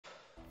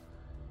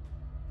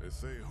They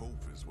say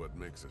hope is what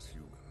makes us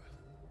human.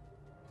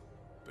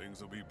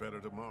 Things will be better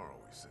tomorrow,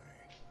 we say.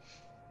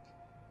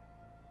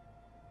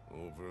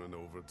 Over and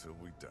over till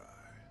we die.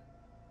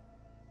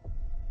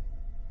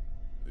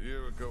 A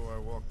year ago, I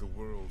walked the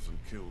worlds and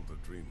killed the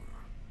Dreamer.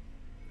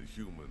 The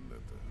human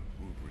that the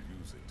Root were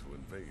using to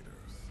invade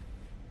Earth.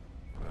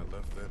 When I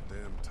left that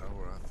damn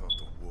tower, I thought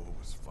the war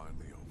was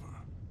finally over.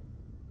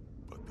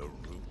 But the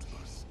Root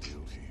are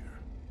still here.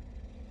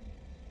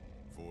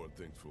 Ford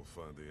thinks we'll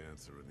find the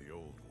answer in the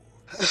old war.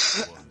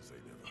 The ones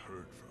they never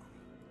heard from.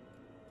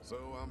 So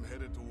I'm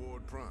headed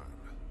toward Prime,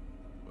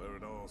 where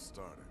it all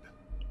started.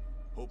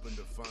 Hoping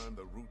to find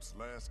the Root's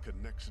last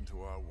connection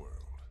to our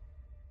world.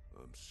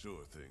 I'm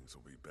sure things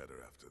will be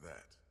better after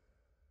that.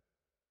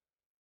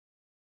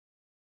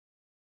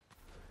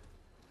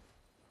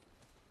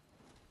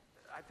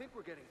 I think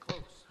we're getting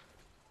close.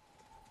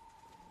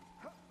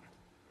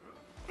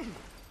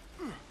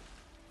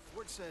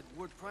 Ford said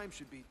Ward Prime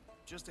should be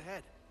just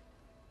ahead.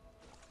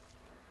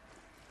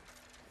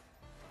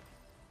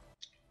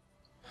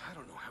 I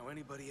don't know how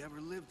anybody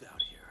ever lived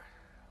out here.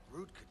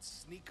 Root could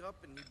sneak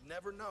up and you'd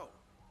never know.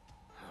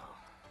 Oh,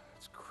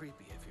 it's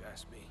creepy if you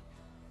ask me.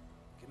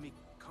 Give me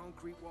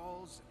concrete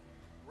walls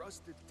and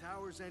rusted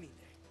towers any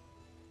day.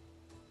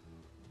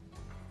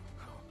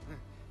 Oh,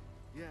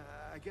 yeah,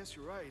 I guess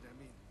you're right. I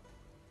mean,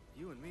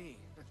 you and me,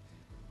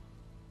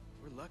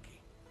 we're lucky.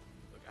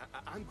 Look,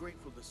 I'm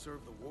grateful to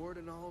serve the Ward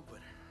and all,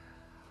 but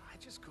I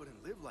just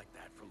couldn't live like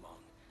that for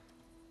long.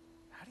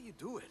 How do you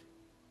do it?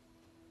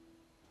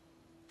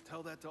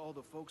 Tell that to all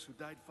the folks who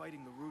died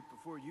fighting the Root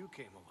before you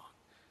came along.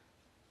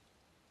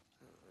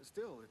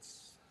 Still,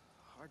 it's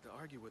hard to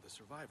argue with a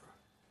survivor.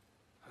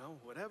 Well,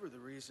 whatever the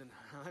reason,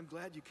 I'm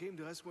glad you came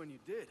to us when you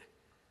did.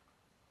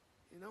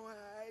 You know,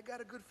 I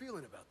got a good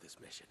feeling about this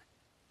mission.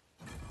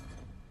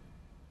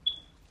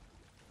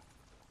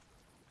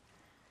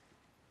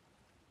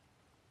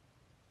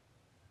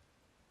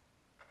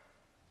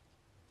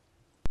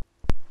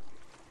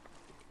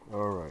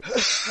 Alright.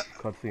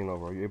 Cutscene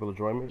over. Are you able to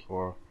join me,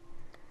 or?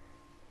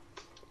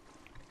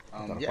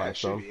 Yeah, I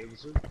should be able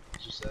to.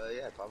 Just,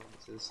 yeah, pop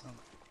into this thing.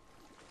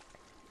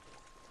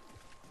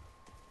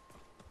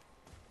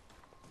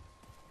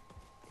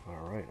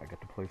 Alright, I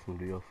got to play some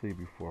DLC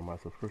before my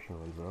subscription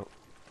runs out.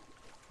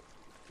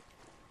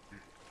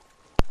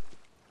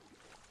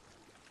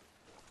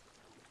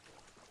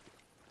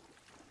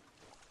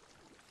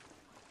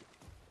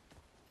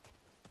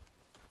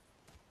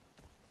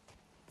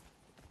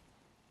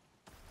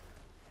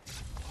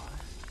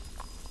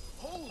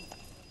 Holy!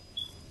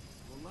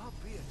 Will not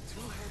be a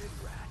two-headed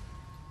rat.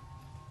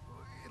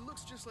 It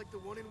looks just like the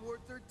one in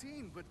Ward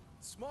 13, but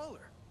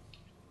smaller.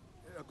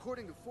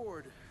 According to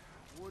Ford,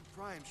 Ward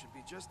Prime should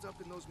be just up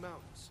in those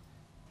mountains.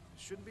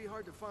 Shouldn't be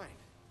hard to find.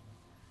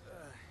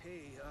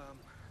 Hey,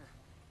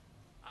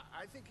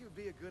 I think it would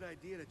be a good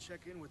idea to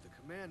check in with the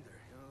commander.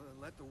 You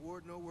know, let the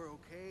Ward know we're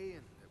okay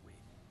and that we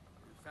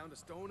found a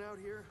stone out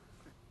here.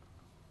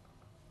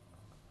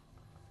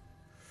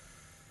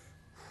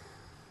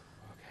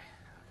 Okay.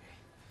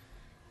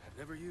 I've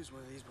never used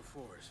one of these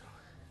before, so...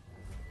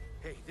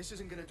 Hey, this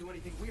isn't gonna do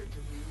anything weird to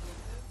me.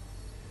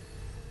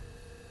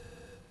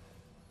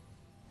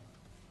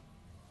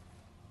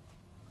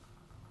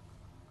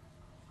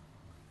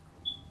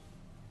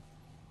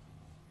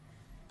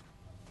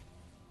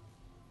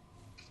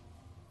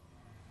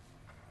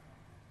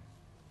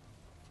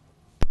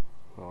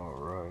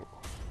 Alright.